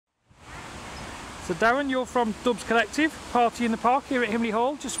So Darren, you're from Dubs Collective, Party in the Park here at Himley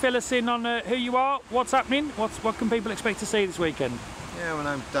Hall. Just fill us in on who you are, what's happening, what can people expect to see this weekend? Yeah, my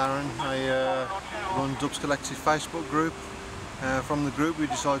name's Darren. I run Dubs Collective Facebook group. From the group we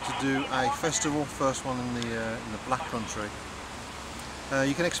decided to do a festival, first one in the Black Country.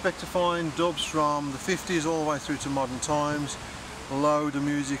 You can expect to find dubs from the 50s all the way through to modern times. A load of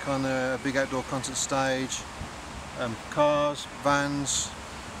music on a big outdoor concert stage, cars, vans,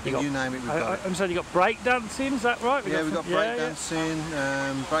 you name it, we've got it. I'm sorry, you got break dancing, is that right? We've got break dancing,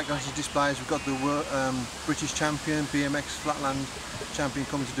 break dancing displays. We've got the British champion, BMX Flatland champion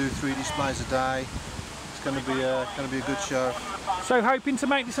coming to do 3 displays a day. It's going to be a good show. So hoping to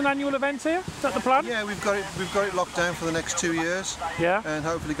make this an annual event here? Is that the plan? Yeah, we've got it locked down for the next 2 years. Yeah. And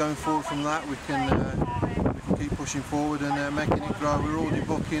hopefully going forward from that we can keep pushing forward and making it grow. We're already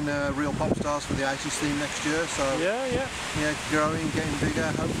booking real pop stars for the 80s theme next year, so yeah, growing, getting bigger.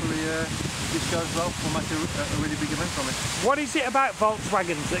 Hopefully this goes well. We'll make a really big event from it. What is it about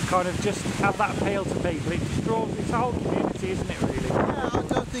Volkswagens that kind of just have that appeal to people? It just draws, it's a whole community, isn't it, really? Yeah, I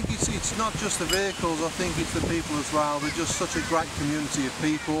don't think it's not just the vehicles. I think it's the people as well. They're just such a great community of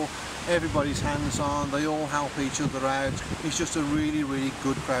people. Everybody's hands on. They all help each other out. It's just a really, really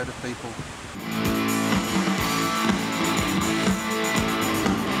good crowd of people.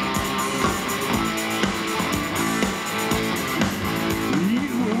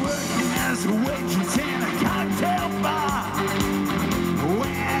 Waitress in a cocktail bar.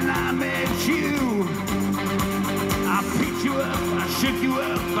 When I met you, I picked you up, I shook you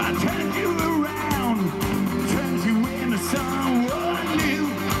up, I turned you around, turned you into someone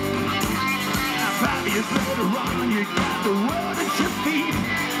new. Now 5 years later on, you got the world at your feet.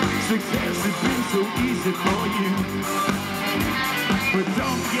 Success has been so easy for you, but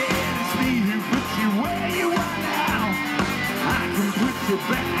don't get it's me who put you where you are now. I can put you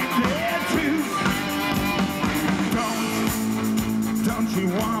back there. Don't you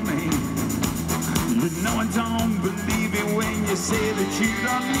want me? You know I don't believe it when you say that you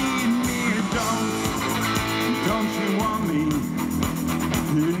don't need